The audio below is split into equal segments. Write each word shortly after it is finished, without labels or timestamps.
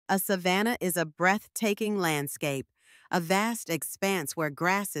A savanna is a breathtaking landscape, a vast expanse where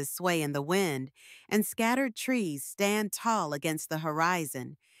grasses sway in the wind and scattered trees stand tall against the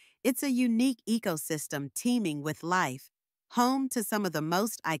horizon. It's a unique ecosystem teeming with life, home to some of the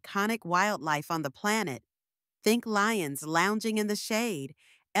most iconic wildlife on the planet. Think lions lounging in the shade,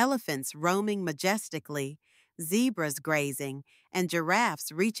 elephants roaming majestically, zebras grazing, and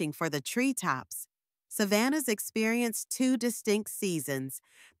giraffes reaching for the treetops. Savannas experience two distinct seasons: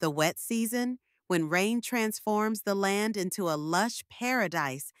 the wet season, when rain transforms the land into a lush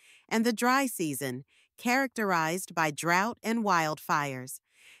paradise, and the dry season, characterized by drought and wildfires.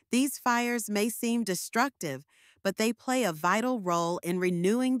 These fires may seem destructive, but they play a vital role in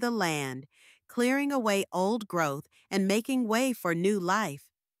renewing the land, clearing away old growth and making way for new life.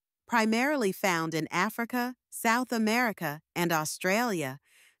 Primarily found in Africa, South America, and Australia,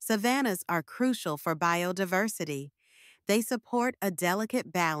 savannas are crucial for biodiversity. They support a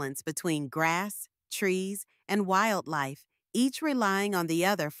delicate balance between grass, trees, and wildlife, each relying on the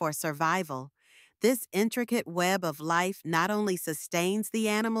other for survival. This intricate web of life not only sustains the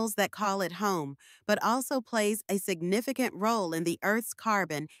animals that call it home, but also plays a significant role in the Earth's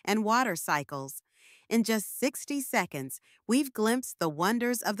carbon and water cycles. In just 60 seconds, we've glimpsed the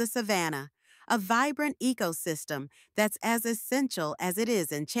wonders of the savanna, a vibrant ecosystem that's as essential as it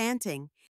is enchanting.